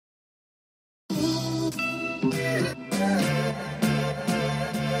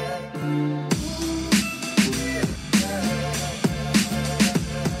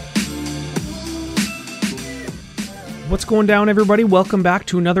going down, everybody? Welcome back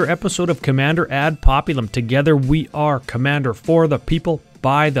to another episode of Commander Ad Populum. Together we are Commander for the people,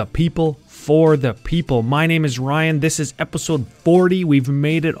 by the people, for the people. My name is Ryan. This is episode 40. We've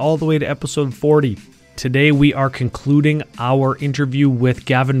made it all the way to episode 40. Today we are concluding our interview with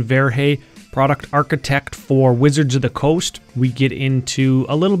Gavin Verhey, product architect for Wizards of the Coast. We get into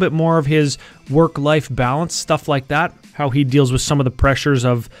a little bit more of his work-life balance, stuff like that, how he deals with some of the pressures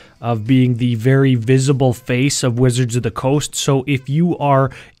of being the very visible face of Wizards of the Coast. So if you are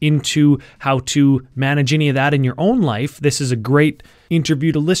into how to manage any of that in your own life, this is a great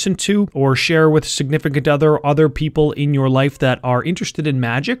interview to listen to or share with significant other people in your life that are interested in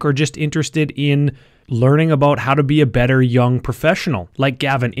Magic or just interested in learning about how to be a better young professional like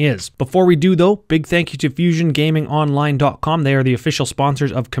Gavin is. Before we do though, big thank you to FusionGamingOnline.com. They are the official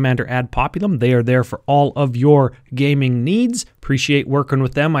sponsors of Commander Ad Populum. They are there for all of your gaming needs. Appreciate working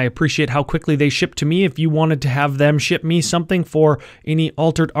with them. I appreciate how quickly they ship to me. If you wanted to have them ship me something for any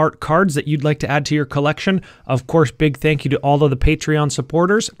altered art cards that you'd like to add to your collection, of course, big thank you to all of the Patreon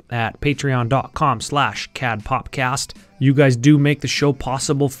supporters at patreon.com/CadPopcast. You guys do make the show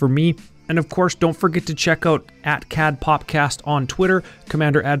possible for me. And of course, don't forget to check out at CadPopcast on Twitter,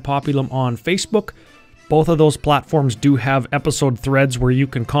 Commander Ad Populum on Facebook. Both of those platforms do have episode threads where you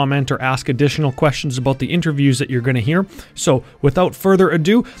can comment or ask additional questions about the interviews that you're going to hear. So without further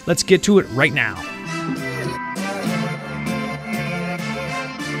ado, let's get to it right now.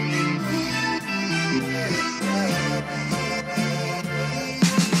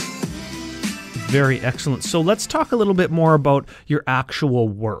 Very excellent. So let's talk a little bit more about your actual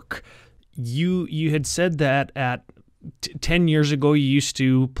work. You had said that at 10 years ago you used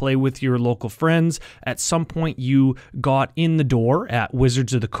to play with your local friends. At some point you got in the door at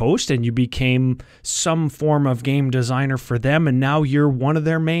Wizards of the Coast and you became some form of game designer for them, and now you're one of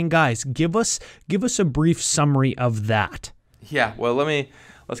their main guys. Give us a brief summary of that. Yeah, well,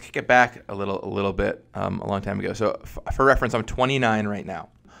 let's kick it back a little bit, a long time ago. So for reference, I'm 29 right now.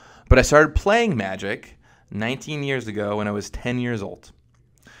 But I started playing Magic 19 years ago when I was 10 years old.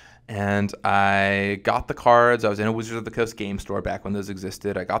 And I got the cards. I was in a Wizards of the Coast game store back when those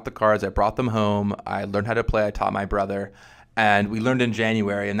existed. I got the cards. I brought them home. I learned how to play. I taught my brother. And we learned in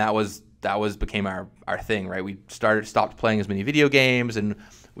January, and that became our thing, right? We stopped playing as many video games, and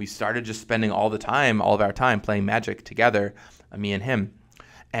we started just spending all of our time playing Magic together, me and him.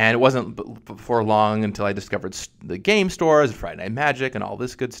 And it wasn't before long until I discovered the game stores, Friday Night Magic, and all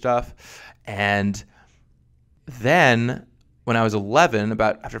this good stuff. And then when I was 11,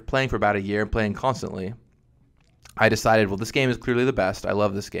 after playing for about a year and playing constantly, I decided, well, this game is clearly the best. I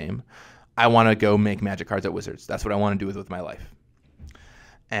love this game. I want to go make Magic cards at Wizards. That's what I want to do with my life.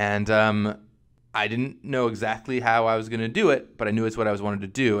 And I didn't know exactly how I was going to do it, but I knew it's what I wanted to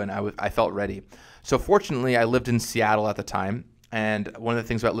do, and I felt ready. So fortunately, I lived in Seattle at the time. And one of the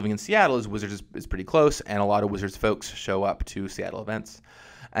things about living in Seattle is Wizards is pretty close, and a lot of Wizards folks show up to Seattle events.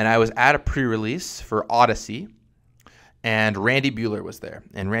 And I was at a pre-release for Odyssey, and Randy Buehler was there.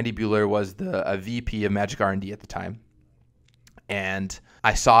 And Randy Buehler was a VP of Magic R&D at the time. And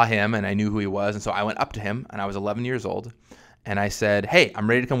I saw him, and I knew who he was, and so I went up to him, and I was 11 years old, and I said, "Hey, I'm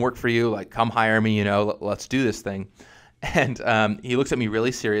ready to come work for you. Like, come hire me. Let's do this thing." And he looks at me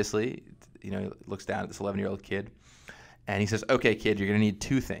really seriously. He looks down at this 11-year-old kid. And he says, "Okay, kid, you're going to need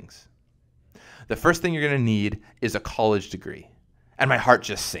two things. The first thing you're going to need is a college degree." And my heart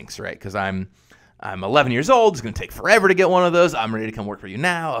just sinks, right? Because I'm 11 years old. It's going to take forever to get one of those. I'm ready to come work for you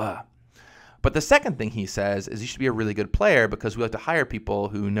now. But the second thing he says is you should be a really good player because we like to hire people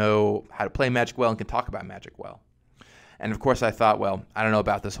who know how to play Magic well and can talk about Magic well. And of course I thought, well, I don't know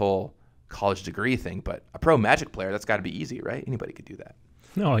about this whole college degree thing, but a pro Magic player, that's got to be easy, right? Anybody could do that.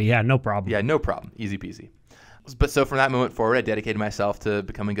 Oh, yeah, no problem. Yeah, no problem. Easy peasy. But so from that moment forward, I dedicated myself to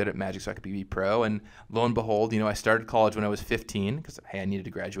becoming good at Magic so I could be pro. And lo and behold, I started college when I was 15 because, hey, I needed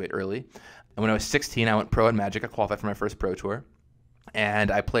to graduate early. And when I was 16, I went pro in Magic. I qualified for my first pro tour.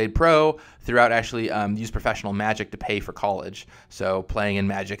 And I played pro throughout, actually used professional Magic to pay for college. So playing in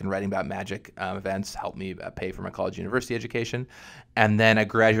Magic and writing about Magic events helped me pay for my college university education. And then I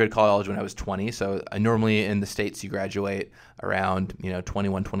graduated college when I was 20. So normally in the States, you graduate around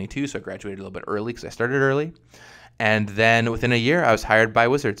 21, 22. So I graduated a little bit early because I started early. And then within a year, I was hired by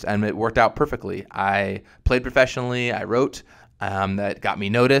Wizards, and it worked out perfectly. I played professionally. I wrote. That got me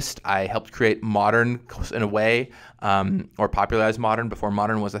noticed. I helped create Modern in a way, or popularize Modern before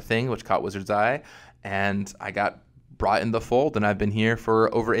Modern was a thing, which caught Wizards' eye. And I got brought in the fold, and I've been here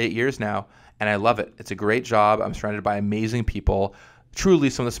for over 8 years now, and I love it. It's a great job. I'm surrounded by amazing people,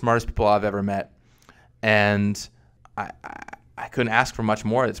 truly some of the smartest people I've ever met. And I couldn't ask for much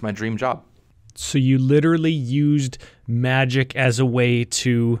more. It's my dream job. So you literally used magic as a way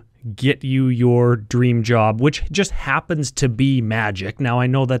to get you your dream job, which just happens to be magic. Now, I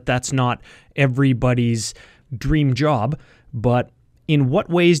know that that's not everybody's dream job, but in what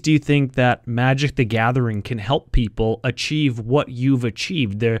ways do you think that Magic the Gathering can help people achieve what you've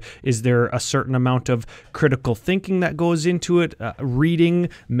achieved? Is there a certain amount of critical thinking that goes into it, reading,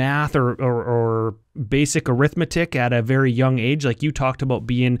 math, or basic arithmetic at a very young age? Like you talked about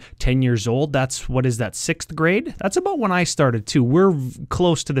being 10 years old. What is that, 6th grade? That's about when I started too. We're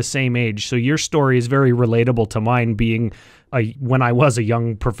close to the same age. So your story is very relatable to mine being when I was a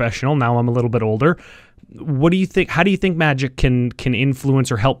young professional. Now I'm a little bit older. What do you think? How do you think magic can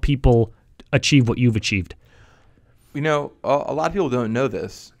influence or help people achieve what you've achieved? You know, a lot of people don't know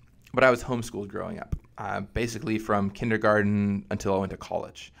this, but I was homeschooled growing up, basically from kindergarten until I went to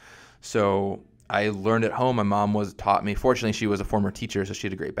college. So I learned at home. My mom taught me. Fortunately, she was a former teacher, so she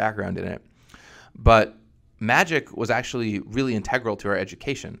had a great background in it. But magic was actually really integral to our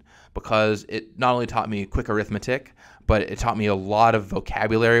education because it not only taught me quick arithmetic, but it taught me a lot of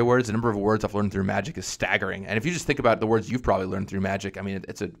vocabulary words. The number of words I've learned through magic is staggering. And if you just think about the words you've probably learned through magic, I mean,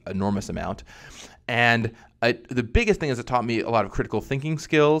 it's an enormous amount. And the biggest thing is it taught me a lot of critical thinking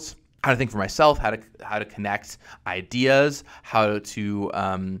skills, how to think for myself, how to connect ideas, how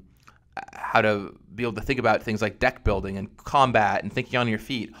to be able to think about things like deck building and combat and thinking on your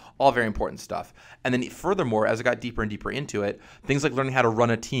feet, all very important stuff. And then furthermore, as I got deeper and deeper into it, things like learning how to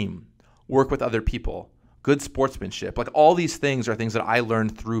run a team, work with other people, good sportsmanship, like all these things are things that I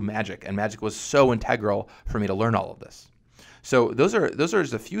learned through magic, and magic was so integral for me to learn all of this. So those are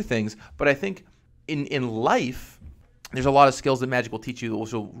just a few things, but I think in life, there's a lot of skills that magic will teach you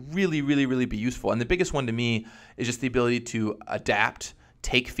which will really, really, really be useful. And the biggest one to me is just the ability to adapt,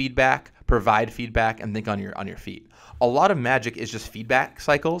 take feedback, provide feedback, and think on your feet. A lot of magic is just feedback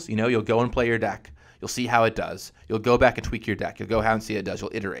cycles. You know, you'll go and play your deck. You'll see how it does. You'll go back and tweak your deck. You'll go out and see how it does.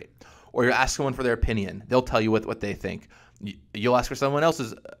 You'll iterate. Or you'll ask someone for their opinion. They'll tell you what they think. You'll ask for someone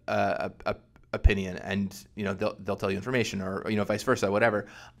else's opinion, and they'll tell you information, or vice versa, whatever.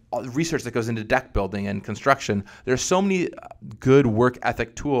 All the research that goes into deck building and construction. There's so many good work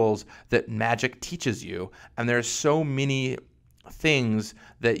ethic tools that magic teaches you, and there's so many things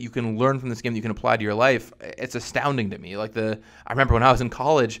that you can learn from this game that you can apply to your life. It's astounding to me. I remember when I was in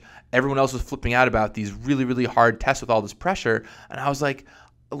college, everyone else was flipping out about these really, really hard tests with all this pressure, and I was like,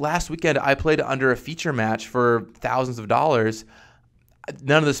 last weekend I played under a feature match for thousands of dollars.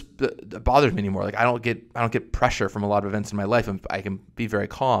 None of this bothers me anymore. Like I don't get pressure from a lot of events in my life, and I can be very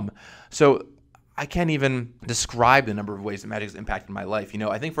calm. So I can't even describe the number of ways that magic has impacted my life.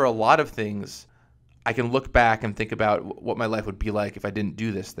 I think for a lot of things, I can look back and think about what my life would be like if I didn't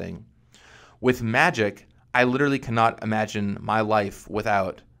do this thing. With magic, I literally cannot imagine my life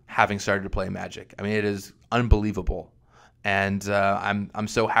without having started to play magic. I mean, it is unbelievable. And I'm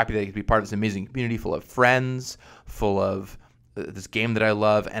so happy that I get to be part of this amazing community full of friends, full of this game that I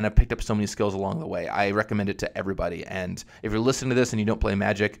love, and I've picked up so many skills along the way. I recommend it to everybody. And if you're listening to this and you don't play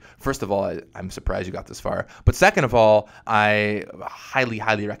Magic, first of all, I'm surprised you got this far. But second of all, I highly,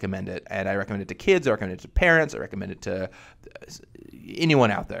 highly recommend it. And I recommend it to kids. I recommend it to parents. I recommend it to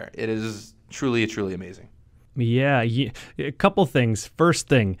anyone out there. It is truly, truly amazing. Yeah, a couple things. First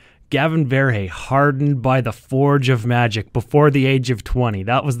thing, Gavin Verhey, hardened by the forge of magic before the age of 20.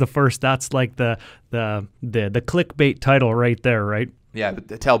 That was the first. That's like the clickbait title right there, right? Yeah,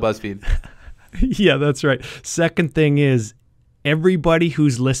 tell BuzzFeed. Yeah, that's right. Second thing is, everybody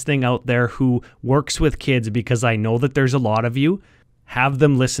who's listening out there who works with kids, because I know that there's a lot of you, have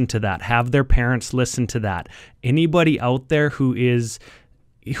them listen to that. Have their parents listen to that. Anybody out there who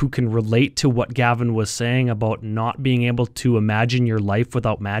can relate to what Gavin was saying about not being able to imagine your life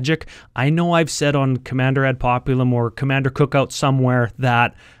without magic. I know I've said on Commander Ad Populum or Commander Cookout somewhere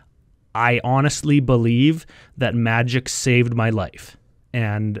that I honestly believe that magic saved my life.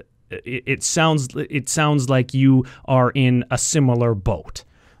 And it sounds like you are in a similar boat,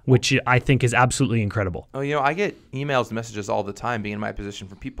 which I think is absolutely incredible. Oh, I get emails and messages all the time being in my position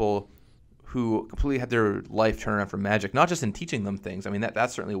from people who completely had their life turn around from magic, not just in teaching them things. I mean,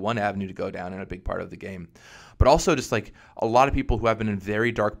 that's certainly one avenue to go down and a big part of the game. But also just like a lot of people who have been in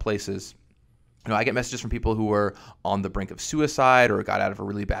very dark places. I get messages from people who were on the brink of suicide or got out of a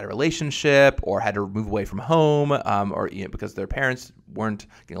really bad relationship or had to move away from home or because their parents weren't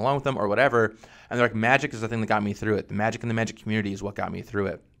getting along with them or whatever. And they're like, magic is the thing that got me through it. The magic in the magic community is what got me through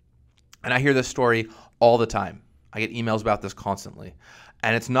it. And I hear this story all the time. I get emails about this constantly.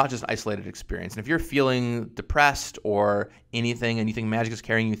 And it's not just an isolated experience. And if you're feeling depressed or anything and you think magic is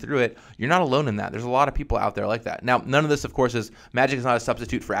carrying you through it, you're not alone in that. There's a lot of people out there like that. Now, none of this, of course, magic is not a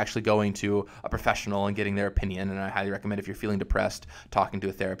substitute for actually going to a professional and getting their opinion. And I highly recommend, if you're feeling depressed, talking to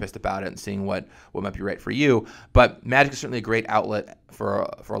a therapist about it and seeing what might be right for you. But magic is certainly a great outlet for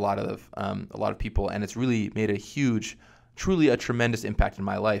a lot of people. And it's really made truly a tremendous impact in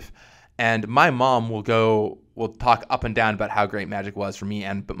my life. And my mom will talk up and down about how great magic was for me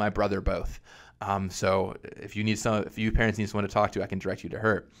but my brother both. So if you parents need someone to talk to, I can direct you to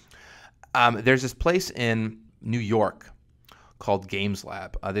her. There's this place in New York called Games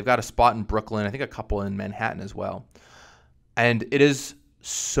Lab. They've got a spot in Brooklyn, I think a couple in Manhattan as well. And it is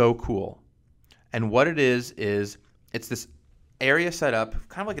so cool. And what it is it's this area set up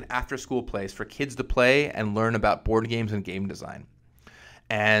kind of like an after-school place for kids to play and learn about board games and game design.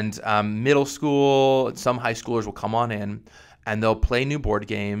 And middle school, some high schoolers will come on in, and they'll play new board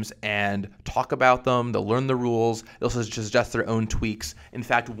games and talk about them. They'll learn the rules. They'll suggest their own tweaks. In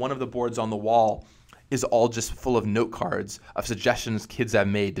fact, one of the boards on the wall is all just full of note cards of suggestions kids have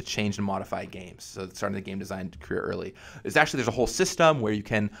made to change and modify games. So starting the game design career early. There's a whole system where you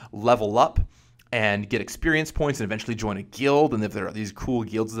can level up and get experience points and eventually join a guild. And there are these cool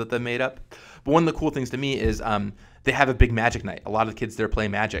guilds that they've made up. But one of the cool things to me is they have a big magic night. A lot of the kids there play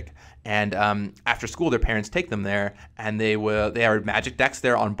magic. And after school, their parents take them there, and they have magic decks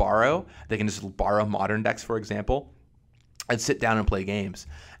there on borrow. They can just borrow modern decks, for example, and sit down and play games.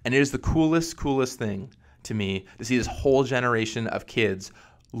 And it is the coolest thing to me to see this whole generation of kids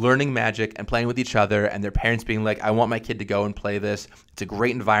learning magic and playing with each other, and their parents being like, I want my kid to go and play this. It's a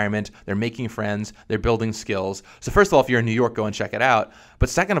great environment. They're making friends. They're building skills. So first of all, if you're in New York, go and check it out. But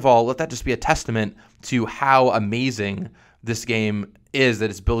second of all, let that just be a testament to how amazing this game is, that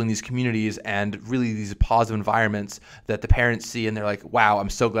it's building these communities and really these positive environments that the parents see, and they're like, wow, I'm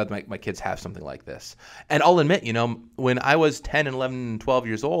so glad my kids have something like this. And I'll admit, when I was 10 and 11 and 12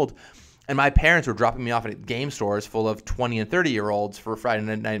 years old, and my parents were dropping me off at game stores full of 20 and 30-year-olds for Friday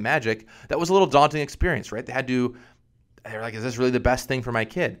Night Magic, that was a little daunting experience, right? They're like, is this really the best thing for my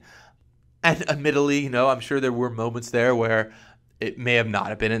kid? And admittedly, I'm sure there were moments there where it may have not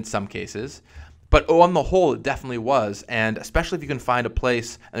have been in some cases. But on the whole, it definitely was. And especially if you can find a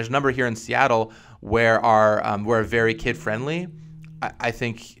place, and there's a number here in Seattle where we're very kid-friendly, I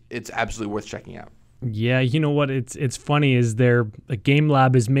think it's absolutely worth checking out. Yeah, you know what? It's funny is a Game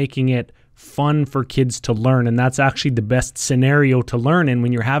Lab is making it fun for kids to learn, and that's actually the best scenario to learn in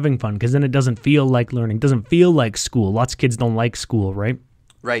when you're having fun, because then it doesn't feel like learning, it doesn't feel like school. Lots of kids don't like school, right?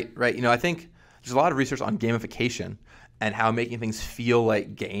 Right. I think there's a lot of research on gamification and how making things feel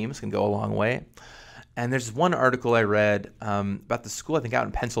like games can go a long way. And there's one article I read about the school, I think out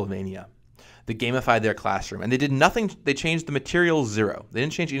in Pennsylvania, that gamified their classroom. And they did nothing. They changed the material zero. They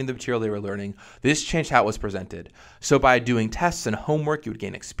didn't change any of the material they were learning. They just changed how it was presented. So by doing tests and homework, you would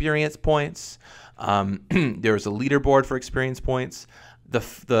gain experience points. There was a leaderboard for experience points.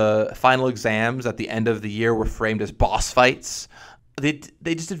 The final exams at the end of the year were framed as boss fights. They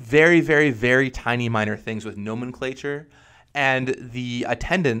just did very, very, very tiny minor things with nomenclature. And the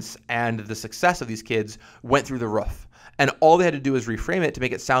attendance and the success of these kids went through the roof. And all they had to do was reframe it to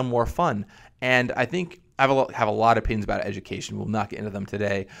make it sound more fun. And I think I have a lot of opinions about education. We'll not get into them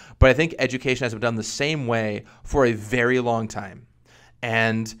today. But I think education has been done the same way for a very long time.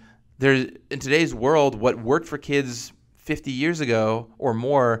 And in today's world, what worked for kids 50 years ago or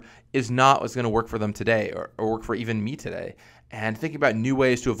more is not what's going to work for them today or work for even me today. And thinking about new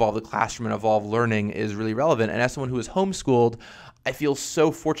ways to evolve the classroom and evolve learning is really relevant. And as someone who is homeschooled, I feel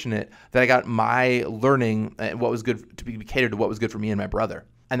so fortunate that I got my learning and what was good to be catered to what was good for me and my brother.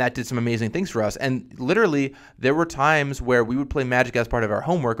 And that did some amazing things for us. And literally, there were times where we would play Magic as part of our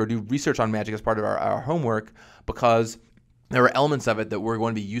homework or do research on Magic as part of our homework because there were elements of it that were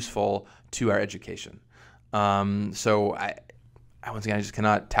going to be useful to our education. So I once again, I just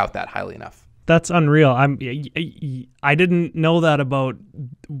cannot tout that highly enough. That's unreal. I didn't know that about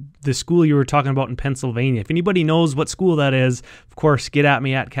the school you were talking about in Pennsylvania. If anybody knows what school that is, of course, get at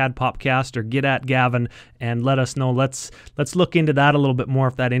me at CadPopcast or get at Gavin and let us know. Let's look into that a little bit more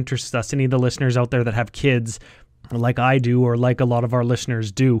if that interests us. Any of the listeners out there that have kids like I do or like a lot of our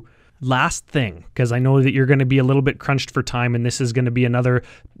listeners do. Last thing, because I know that you're going to be a little bit crunched for time and this is going to be another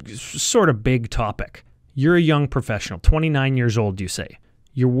sort of big topic. You're a young professional, 29 years old, you say.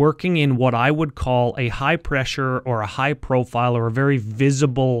 You're working in what I would call a high pressure or a high profile or a very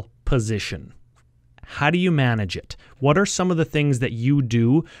visible position. How do you manage it? What are some of the things that you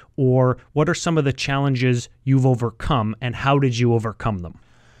do, or what are some of the challenges you've overcome, and how did you overcome them?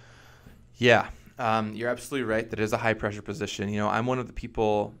 Yeah. You're absolutely right. That is a high pressure position. I'm one of the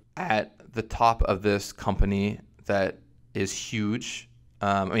people at the top of this company that is huge.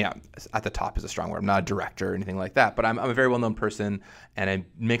 At the top is a strong word. I'm not a director or anything like that, but I'm a very well-known person, and I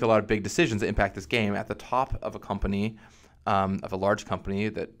make a lot of big decisions that impact this game. At the top of a company, of a large company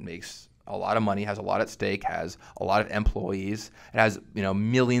that makes a lot of money, has a lot at stake, has a lot of employees. It has,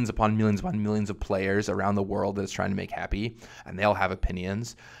 millions upon millions upon millions of players around the world that it's trying to make happy, and they all have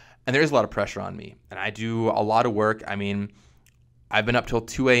opinions. And there is a lot of pressure on me, and I do a lot of work. I mean, I've been up till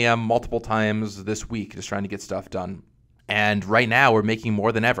 2 a.m. multiple times this week just trying to get stuff done. And right now we're making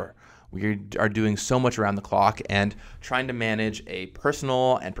more than ever. We are doing so much around the clock and trying to manage a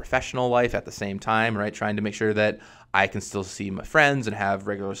personal and professional life at the same time, right? Trying to make sure that I can still see my friends and have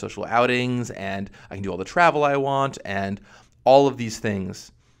regular social outings, and I can do all the travel I want, and all of these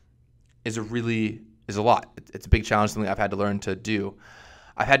things is a lot. It's a big challenge, something I've had to learn to do.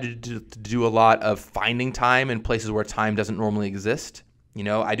 I've had to do a lot of finding time in places where time doesn't normally exist.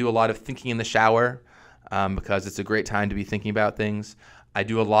 I do a lot of thinking in the shower because it's a great time to be thinking about things. I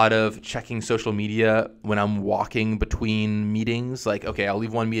do a lot of checking social media when I'm walking between meetings. Like, okay, I'll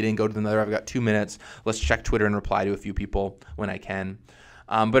leave one meeting, go to another. I've got 2 minutes. Let's check Twitter and reply to a few people when I can.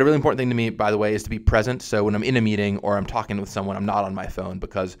 But a really important thing to me, by the way, is to be present. So when I'm in a meeting or I'm talking with someone, I'm not on my phone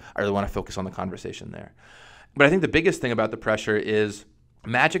because I really want to focus on the conversation there. But I think the biggest thing about the pressure is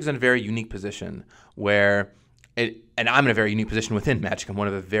Magic's in a very unique position where and I'm in a very unique position within Magic. I'm one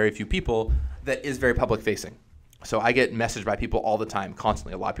of the very few people that is very public facing. So I get messaged by people all the time,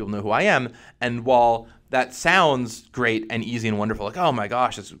 constantly. A lot of people know who I am. And while that sounds great and easy and wonderful, like, oh my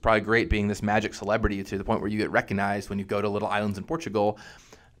gosh, it's probably great being this Magic celebrity to the point where you get recognized when you go to little islands in Portugal.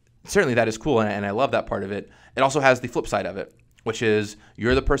 Certainly that is cool, and I love that part of it. It also has the flip side of it, which is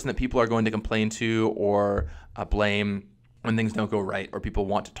you're the person that people are going to complain to or blame when things don't go right, or people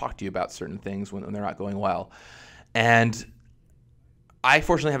want to talk to you about certain things when they're not going well. And I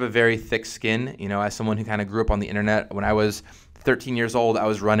fortunately have a very thick skin, as someone who kind of grew up on the internet. When I was 13 years old, I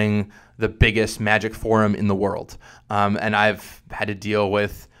was running the biggest Magic forum in the world. And I've had to deal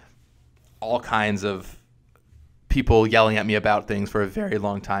with all kinds of people yelling at me about things for a very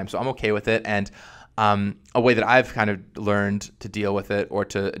long time. So I'm okay with it. And a way that I've kind of learned to deal with it or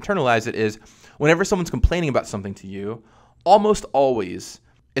to internalize it is whenever someone's complaining about something to you, almost always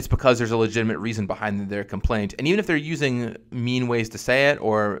it's because there's a legitimate reason behind their complaint. And even if they're using mean ways to say it,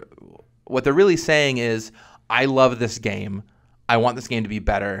 or what they're really saying is, I love this game. I want this game to be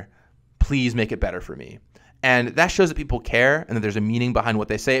better. Please make it better for me. And that shows that people care and that there's a meaning behind what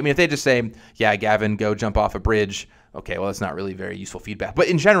they say. I mean, if they just say, yeah, Gavin, go jump off a bridge, okay, well, that's not really very useful feedback. But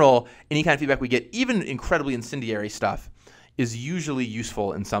in general, any kind of feedback we get, even incredibly incendiary stuff, is usually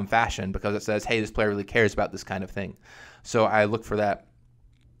useful in some fashion because it says, hey, this player really cares about this kind of thing. So I look for that.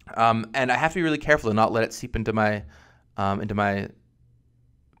 And I have to be really careful to not let it seep into my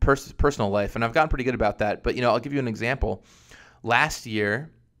personal life. And I've gotten pretty good about that. But, I'll give you an example. Last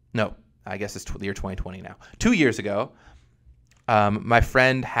year, no, I guess it's the year 2020 now. 2 years ago, my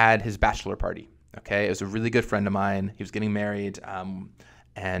friend had his bachelor party. Okay, it was a really good friend of mine. He was getting married,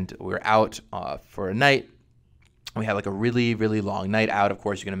 and we were out for a night. We had like a really, really long night out. Of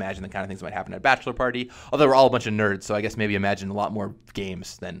course, you can imagine the kind of things that might happen at a bachelor party. Although we're all a bunch of nerds, so I guess maybe imagine a lot more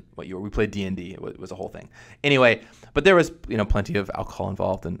games than what you were. We played D&D. It was a whole thing. Anyway, but there was plenty of alcohol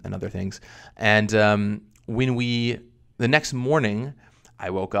involved and other things. And the next morning, I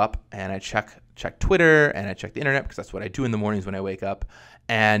woke up and I checked Twitter and I checked the internet because that's what I do in the mornings when I wake up.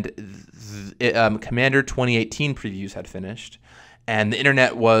 And Commander 2018 previews had finished, and the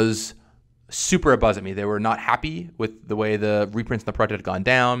internet was super abuzz at me. They were not happy with the way the reprints in the project had gone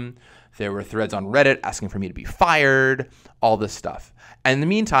down. There were threads on Reddit asking for me to be fired, all this stuff. And in the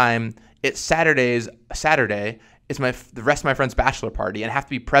meantime, it's Saturday. It's the rest of my friend's bachelor party, and I have to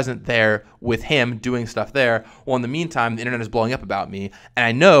be present there with him doing stuff there. Well, in the meantime, the internet is blowing up about me, and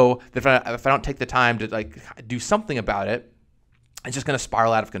I know that if I don't take the time to do something about it, it's just going to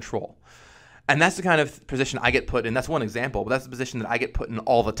spiral out of control. And that's the kind of position I get put in. That's one example, but that's the position that I get put in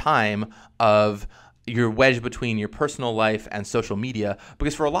all the time of you're wedged between your personal life and social media.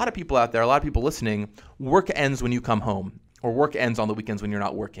 Because for a lot of people out there, a lot of people listening, work ends when you come home, or work ends on the weekends when you're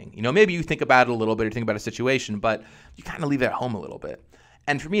not working. Maybe you think about it a little bit or think about a situation, but you kind of leave it at home a little bit.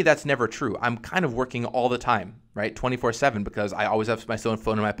 And for me, that's never true. I'm kind of working all the time, right? 24/7, because I always have my phone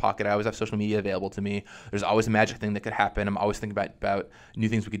in my pocket. I always have social media available to me. There's always a Magic thing that could happen. I'm always thinking about new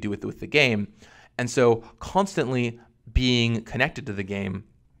things we could do with the game. And so constantly being connected to the game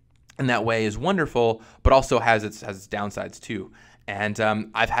in that way is wonderful, but also has its downsides too. And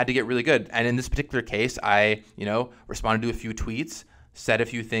I've had to get really good. And in this particular case, I responded to a few tweets said a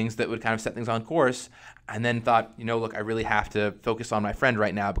few things that would kind of set things on course, and then thought, look, I really have to focus on my friend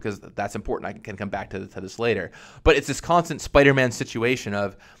right now because that's important. I can come back to this later. But it's this constant Spider-Man situation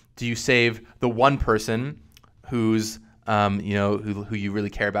of, do you save the one person who's, who you really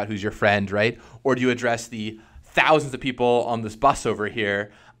care about, who's your friend, right? Or do you address the thousands of people on this bus over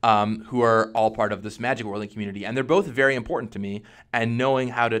here who are all part of this magic whirling community? And they're both very important to me, and knowing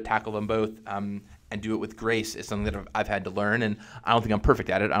how to tackle them both and do it with grace is something that I've had to learn. And I don't think I'm perfect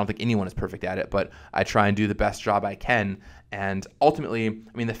at it. I don't think anyone is perfect at it, but I try and do the best job I can. And ultimately,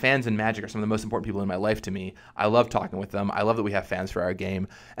 the fans in Magic are some of the most important people in my life to me. I love talking with them. I love that we have fans for our game,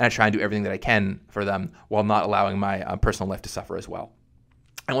 and I try and do everything that I can for them while not allowing my personal life to suffer as well.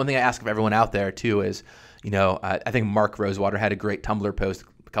 And one thing I ask of everyone out there too is, I think Mark Rosewater had a great Tumblr post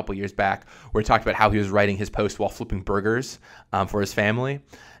a couple years back where he talked about how he was writing his post while flipping burgers for his family.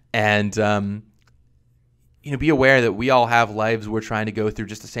 And be aware that we all have lives we're trying to go through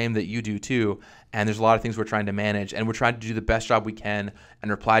just the same that you do too. And there's a lot of things we're trying to manage, and we're trying to do the best job we can and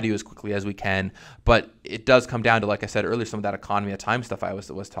reply to you as quickly as we can. But it does come down to, like I said earlier, some of that economy of time stuff I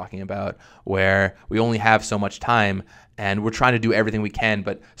was talking about, where we only have so much time and we're trying to do everything we can.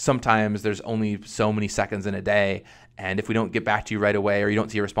 But sometimes there's only so many seconds in a day. And if we don't get back to you right away, or you don't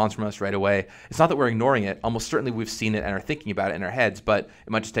see a response from us right away, it's not that we're ignoring it. Almost certainly we've seen it and are thinking about it in our heads, but it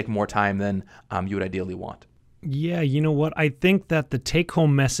might just take more time than you would ideally want. Yeah, you know what? I think that the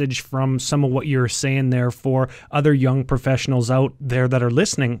take-home message from some of what you're saying there for other young professionals out there that are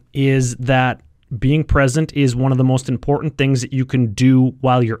listening is that being present is one of the most important things that you can do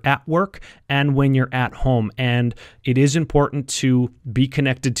while you're at work and when you're at home. And it is important to be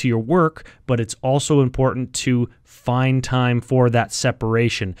connected to your work, but it's also important to find time for that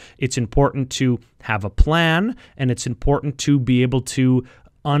separation. It's important to have a plan, and it's important to be able to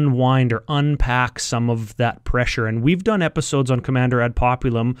unwind or unpack some of that pressure. And we've done episodes on Commander Ad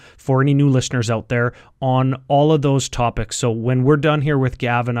Populum for any new listeners out there on all of those topics. So when we're done here with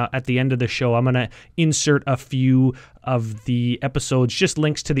Gavin at the end of the show, I'm going to insert a few of the episodes, just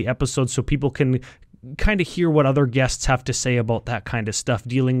links to the episodes so people can kind of hear what other guests have to say about that kind of stuff,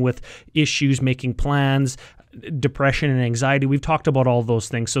 dealing with issues, making plans, depression and anxiety. We've talked about all those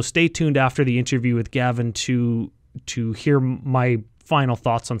things. So stay tuned after the interview with Gavin to hear my final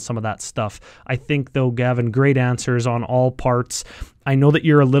thoughts on some of that stuff. I think, though, Gavin, great answers on all parts. I know that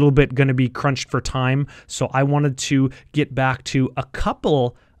you're a little bit going to be crunched for time, so I wanted to get back to a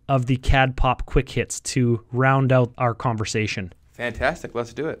couple of the CadPop Quick Hits to round out our conversation. Fantastic.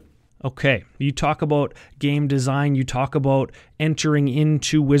 Let's do it. Okay, you talk about game design, you talk about entering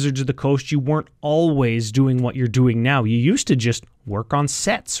into Wizards of the Coast. You weren't always doing what you're doing now. You used to just work on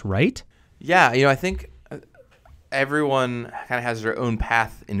sets, right? Yeah, I think everyone kind of has their own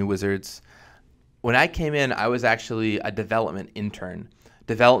path in Wizards. When I came in, I was actually a development intern.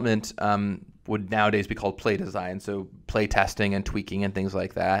 Development would nowadays be called play design, so play testing and tweaking and things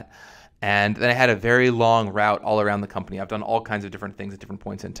like that. And then I had a very long route all around the company. I've done all kinds of different things at different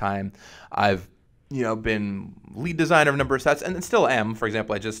points in time. I've been lead designer of a number of sets, and still am. For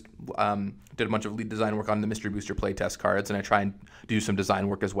example, I just did a bunch of lead design work on the Mystery Booster playtest cards, and I try and do some design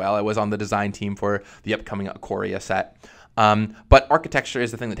work as well. I was on the design team for the upcoming Ikoria set. But architecture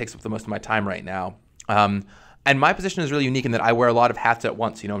is the thing that takes up the most of my time right now. And my position is really unique in that I wear a lot of hats at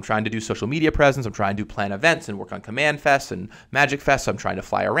once. I'm trying to do social media presence. I'm trying to plan events and work on Command Fest and Magic Fest. So I'm trying to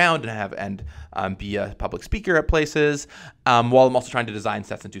fly around and be a public speaker at places, while I'm also trying to design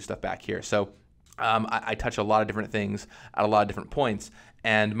sets and do stuff back here. So I touch a lot of different things at a lot of different points.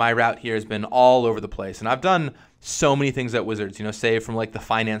 And my route here has been all over the place. And I've done so many things at Wizards, say from like the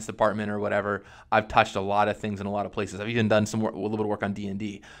finance department or whatever. I've touched a lot of things in a lot of places. I've even done a little bit of work on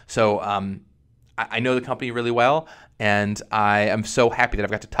D&D. So I know the company really well, and I am so happy that I've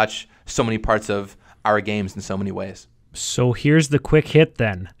got to touch so many parts of our games in so many ways. So here's the quick hit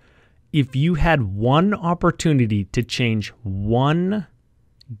then. If you had one opportunity to change one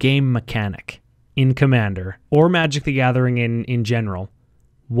game mechanic in Commander or Magic the Gathering in general,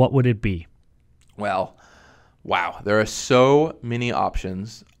 what would it be? Well, wow, there are so many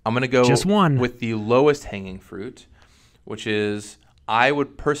options. I'm going to go just one with the lowest hanging fruit, which is I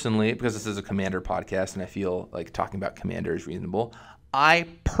would personally, because this is a Commander podcast and I feel like talking about Commander is reasonable, I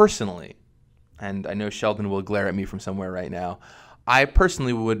personally, and I know Sheldon will glare at me from somewhere right now, I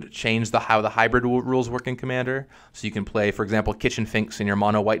personally would change how the hybrid rules work in Commander. So you can play, for example, Kitchen Finks in your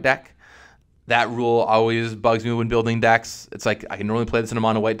mono white deck. That rule always bugs me when building decks. It's like, I can normally play this in a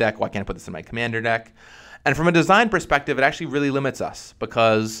mono white deck. Why can't I put this in my Commander deck? And from a design perspective, it actually really limits us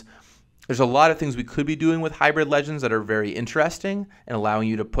because there's a lot of things we could be doing with hybrid legends that are very interesting and allowing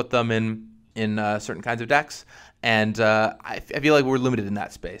you to put them in certain kinds of decks. And I feel like we're limited in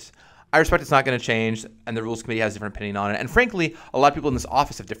that space. I respect it's not going to change, and the rules committee has a different opinion on it. And frankly, a lot of people in this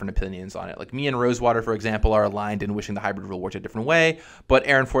office have different opinions on it. Like me and Rosewater, for example, are aligned in wishing the hybrid rule worked a different way, but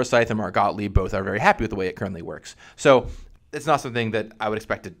Aaron Forsyth and Mark Gottlieb both are very happy with the way it currently works. So it's not something that I would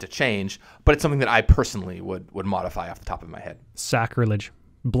expect it to change, but it's something that I personally would modify off the top of my head. Sacrilege.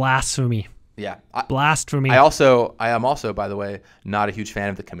 Blasphemy. Yeah. Blasphemy. I am also, by the way, not a huge fan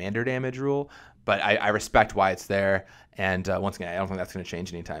of the commander damage rule, but I respect why it's there. And once again, I don't think that's going to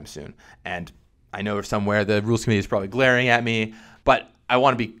change anytime soon. And I know somewhere the rules committee is probably glaring at me, but I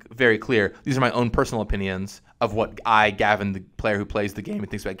want to be very clear. These are my own personal opinions of what Gavin, the player who plays the game and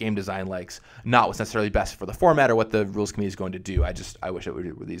thinks about game design, likes, not what's necessarily best for the format or what the rules committee is going to do. I wish it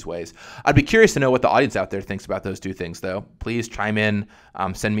were these ways. I'd be curious to know what the audience out there thinks about those two things, though. Please chime in,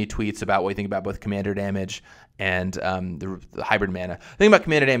 send me tweets about what you think about both commander damage and the hybrid mana. The thing about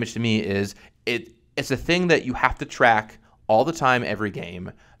commander damage to me is it's a thing that you have to track all the time, every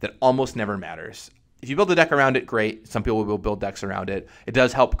game, that almost never matters. If you build a deck around it, great. Some people will build decks around it. It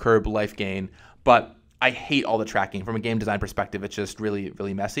does help curb life gain, but I hate all the tracking. From a game design perspective, it's just really,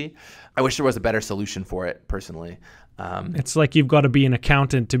 really messy. I wish there was a better solution for it, personally. It's like you've got to be an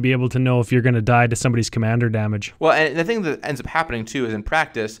accountant to be able to know if you're going to die to somebody's commander damage. Well, and the thing that ends up happening, too, is in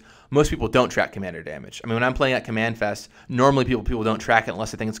practice, most people don't track commander damage. I mean, when I'm playing at Command Fest, normally people don't track it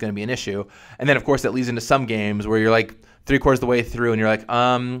unless they think it's going to be an issue. And then, of course, that leads into some games where you're like 3/4 of the way through and you're like,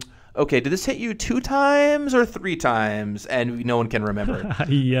 okay, did this hit you 2 times or 3 times? And no one can remember.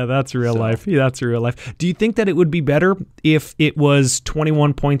 Yeah, that's real life. Yeah, that's real life. Do you think that it would be better if it was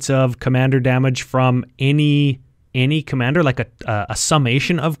 21 points of commander damage from any commander, like a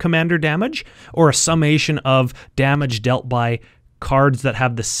summation of commander damage, or a summation of damage dealt by cards that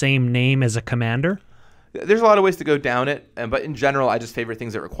have the same name as a commander? There's a lot of ways to go down it, but in general, I just favor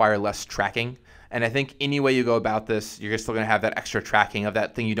things that require less tracking. And I think any way you go about this, you're still going to have that extra tracking of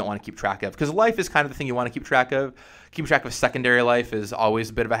that thing you don't want to keep track of. Because life is kind of the thing you want to keep track of. Keeping track of secondary life is always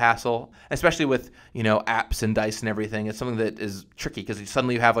a bit of a hassle, especially with, apps and dice and everything. It's something that is tricky because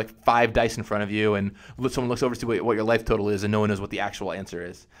suddenly you have like 5 dice in front of you and someone looks over to see what your life total is and no one knows what the actual answer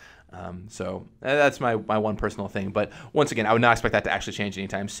is. So that's my one personal thing. But once again, I would not expect that to actually change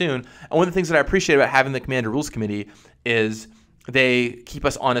anytime soon. And one of the things that I appreciate about having the Commander Rules Committee is they keep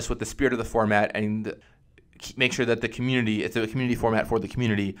us honest with the spirit of the format and make sure that it's a community format for the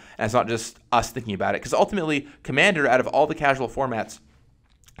community, and it's not just us thinking about it. Because ultimately, Commander, out of all the casual formats,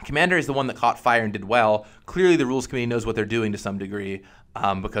 Commander is the one that caught fire and did well. Clearly, the Rules Committee knows what they're doing to some degree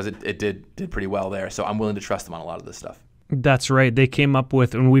because it did pretty well there. So I'm willing to trust them on a lot of this stuff. That's right. They came up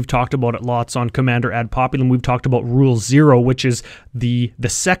with, and we've talked about it lots on Commander Ad Populum, we've talked about Rule 0, which is the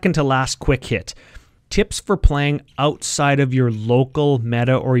second to last quick hit. Tips for playing outside of your local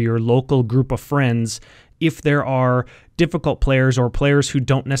meta or your local group of friends if there are difficult players or players who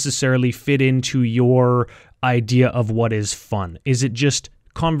don't necessarily fit into your idea of what is fun. Is it just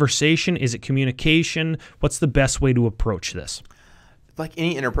conversation? Is it communication? What's the best way to approach this? Like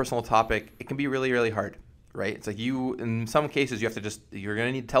any interpersonal topic, it can be really, really hard, right? It's like in some cases, you're going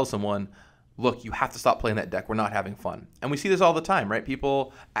to need to tell someone, look, you have to stop playing that deck. We're not having fun. And we see this all the time, right?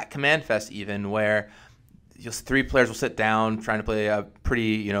 People at Command Fest even, where just 3 players will sit down trying to play a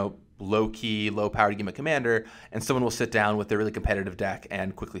pretty, low-key, low-powered game of Commander, and someone will sit down with their really competitive deck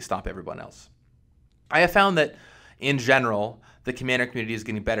and quickly stomp everyone else. I have found that, in general, the Commander community is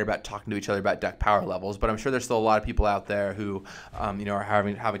getting better about talking to each other about deck power levels, but I'm sure there's still a lot of people out there who, are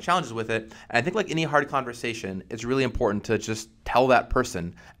having challenges with it. And I think like any hard conversation, it's really important to just tell that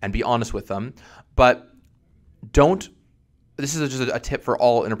person and be honest with them. But this is just a tip for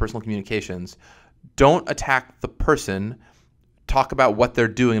all interpersonal communications, don't attack the person, talk about what they're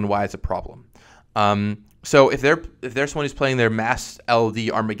doing and why it's a problem. So if they're someone who's playing their mass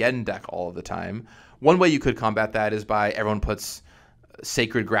LD Armageddon deck all of the time, one way you could combat that is by everyone puts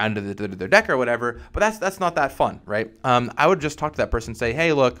sacred ground into their deck or whatever, but that's not that fun, right? I would just talk to that person and say,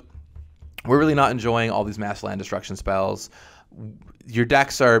 hey, look, we're really not enjoying all these mass land destruction spells. Your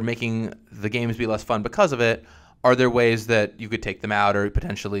decks are making the games be less fun because of it. Are there ways that you could take them out or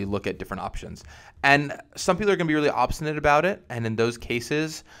potentially look at different options? And some people are going to be really obstinate about it, and in those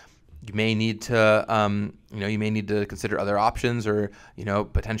cases, you may need to consider other options, or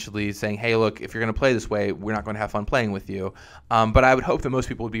potentially saying, hey, look, if you're going to play this way, we're not going to have fun playing with you. But I would hope that most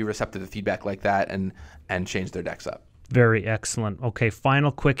people would be receptive to feedback like that and change their decks up. Very excellent. Okay,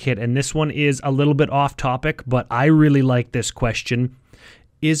 final quick hit, and this one is a little bit off topic, but I really like this question.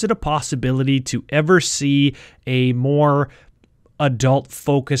 Is it a possibility to ever see a more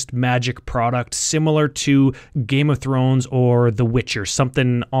adult-focused Magic product similar to Game of Thrones or The Witcher,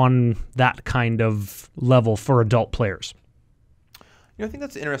 something on that kind of level for adult players? I think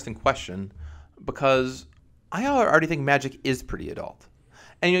that's an interesting question because I already think Magic is pretty adult.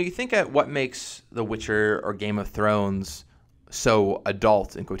 And you think at what makes The Witcher or Game of Thrones so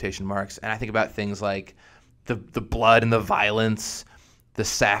adult in quotation marks, and I think about things like the blood and the violence, the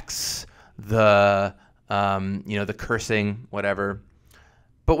sex, the the cursing, whatever.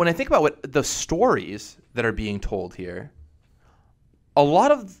 But when I think about what the stories that are being told here, a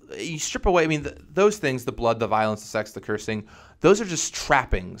lot of you strip away. I mean, those things, the blood, the violence, the sex, the cursing, those are just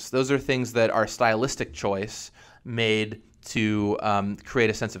trappings. Those are things that are stylistic choice made to create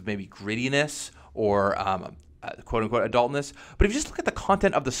a sense of maybe grittiness or quote unquote adultness. But if you just look at the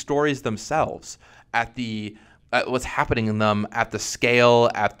content of the stories themselves, at what's happening in them, at the scale,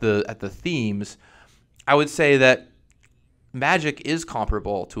 at the themes, I would say that Magic is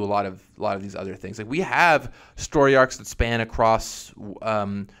comparable to a lot of these other things. Like, we have story arcs that span across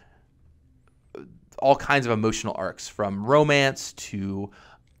all kinds of emotional arcs, from romance to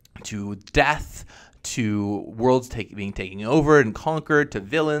death to worlds being taken over and conquered to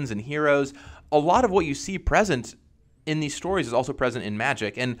villains and heroes. A lot of what you see present in these stories is also present in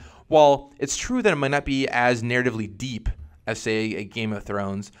Magic. And while it's true that it might not be as narratively deep as, say, a Game of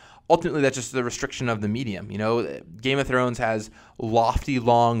Thrones, ultimately that's just the restriction of the medium. Game of Thrones has lofty,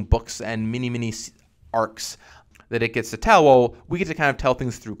 long books and many arcs that it gets to tell. Well, we get to kind of tell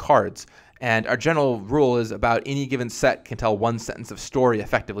things through cards. And our general rule is about any given set can tell one sentence of story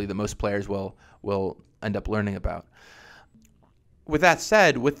effectively that most players will end up learning about. With that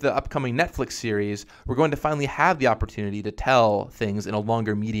said, with the upcoming Netflix series, we're going to finally have the opportunity to tell things in a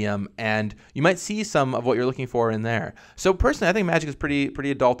longer medium, and you might see some of what you're looking for in there. So personally, I think Magic is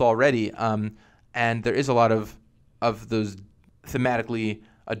pretty adult already, and there is a lot of those thematically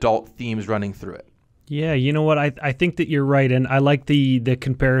adult themes running through it. Yeah, you know what? I think that you're right, and I like the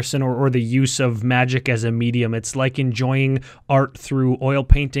comparison or the use of Magic as a medium. It's like enjoying art through oil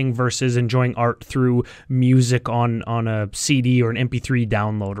painting versus enjoying art through music on a CD or an MP3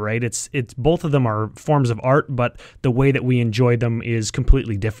 download, right? It's both of them are forms of art, but the way that we enjoy them is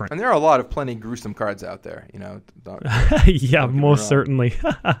completely different. And there are a lot of plenty gruesome cards out there, Yeah, most certainly.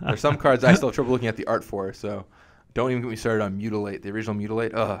 There's some cards I still have trouble looking at the art for, so don't even get me started on Mutilate, the original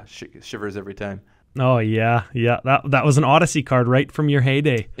Mutilate. Shivers every time. Oh, yeah. That was an Odyssey card, right, from your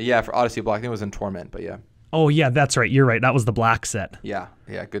heyday? Yeah, for Odyssey Black. I think it was in Torment, but yeah. Oh, yeah, that's right. You're right. That was the black set. Yeah,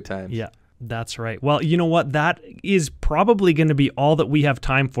 good times. Yeah, that's right. Well, you know what? That is probably going to be all that we have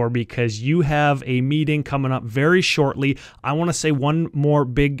time for because you have a meeting coming up very shortly. I want to say one more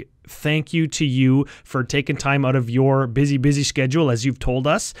big thank you to you for taking time out of your busy schedule, as you've told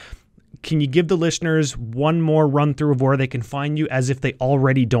us. Can you give the listeners one more run through of where they can find you as if they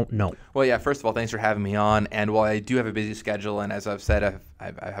already don't know? Well, yeah, first of all, thanks for having me on. And while I do have a busy schedule, and as I've said,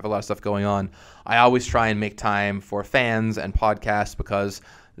 I have a lot of stuff going on, I always try and make time for fans and podcasts because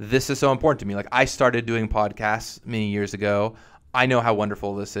this is so important to me. Like, I started doing podcasts many years ago. I know how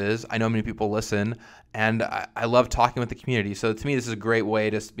wonderful this is. I know many people listen, and I love talking with the community. So to me, this is a great way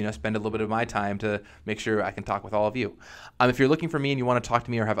to spend a little bit of my time to make sure I can talk with all of you. If you're looking for me and you want to talk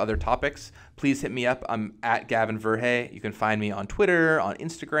to me or have other topics, please hit me up. I'm at Gavin Verhey. You can find me on Twitter, on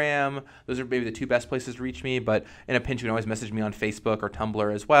Instagram. Those are maybe the two best places to reach me. But in a pinch, you can always message me on Facebook or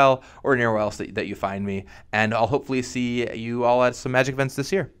Tumblr as well, or anywhere else that you find me. And I'll hopefully see you all at some Magic events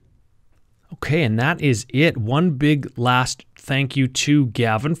this year. Okay, and that is it. One big last thank you to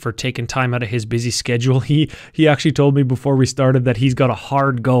Gavin for taking time out of his busy schedule. He actually told me before we started that he's got a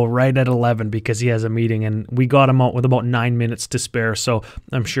hard go right at 11 because he has a meeting, and we got him out with about 9 minutes to spare, so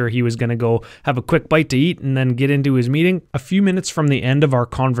I'm sure he was going to go have a quick bite to eat and then get into his meeting. A few minutes from the end of our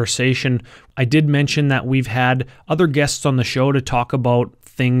conversation, I did mention that we've had other guests on the show to talk about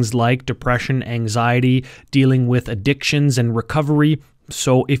things like depression, anxiety, dealing with addictions and recovery.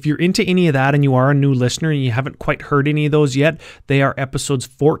 So if you're into any of that and you are a new listener and you haven't quite heard any of those yet, they are episodes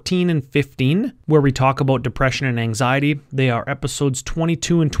 14 and 15, where we talk about depression and anxiety. They are episodes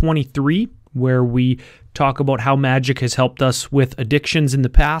 22 and 23, where we talk about how Magic has helped us with addictions in the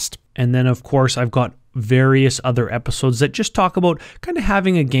past. And then, of course, I've got various other episodes that just talk about kind of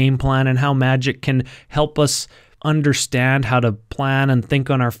having a game plan and how Magic can help us understand how to plan and think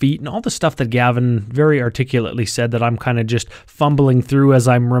on our feet and all the stuff that Gavin very articulately said that I'm kind of just fumbling through as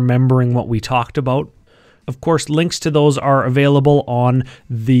I'm remembering what we talked about. Of course, links to those are available on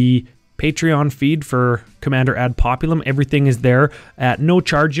the Patreon feed for Commander Ad Populum. Everything is there at no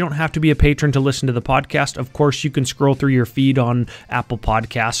charge. You don't have to be a patron to listen to the podcast. Of course, you can scroll through your feed on Apple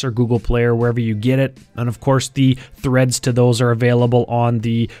Podcasts or Google Play or wherever you get it. And of course, the threads to those are available on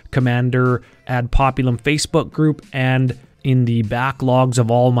the Commander Ad Populum Facebook group and in the backlogs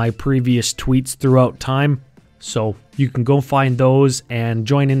of all my previous tweets throughout time. So you can go find those and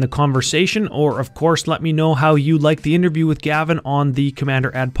join in the conversation, or of course let me know how you like the interview with Gavin on the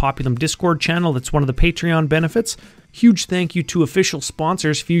Commander Ad Populum Discord channel. That's one of the Patreon benefits. Huge thank you to official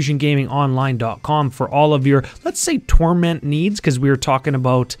sponsors, FusionGamingOnline.com, for all of your, let's say, Torment needs, because we were talking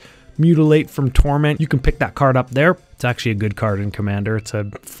about Mutilate from Torment. You can pick that card up there. It's actually a good card in Commander. It's a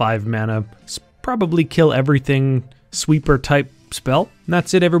 5 mana, probably kill everything sweeper type spell. And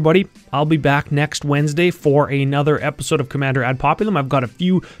that's it, everybody. I'll be back next Wednesday for another episode of Commander Ad Populum. I've got a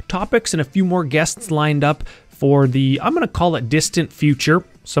few topics and a few more guests lined up for the, I'm going to call it distant future.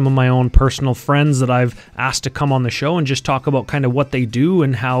 Some of my own personal friends that I've asked to come on the show and just talk about kind of what they do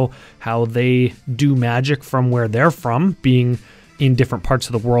and how they do Magic from where they're from, being in different parts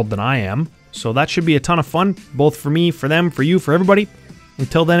of the world than I am. So that should be a ton of fun, both for me, for them, for you, for everybody.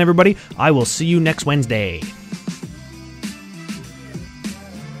 Until then, everybody, I will see you next Wednesday.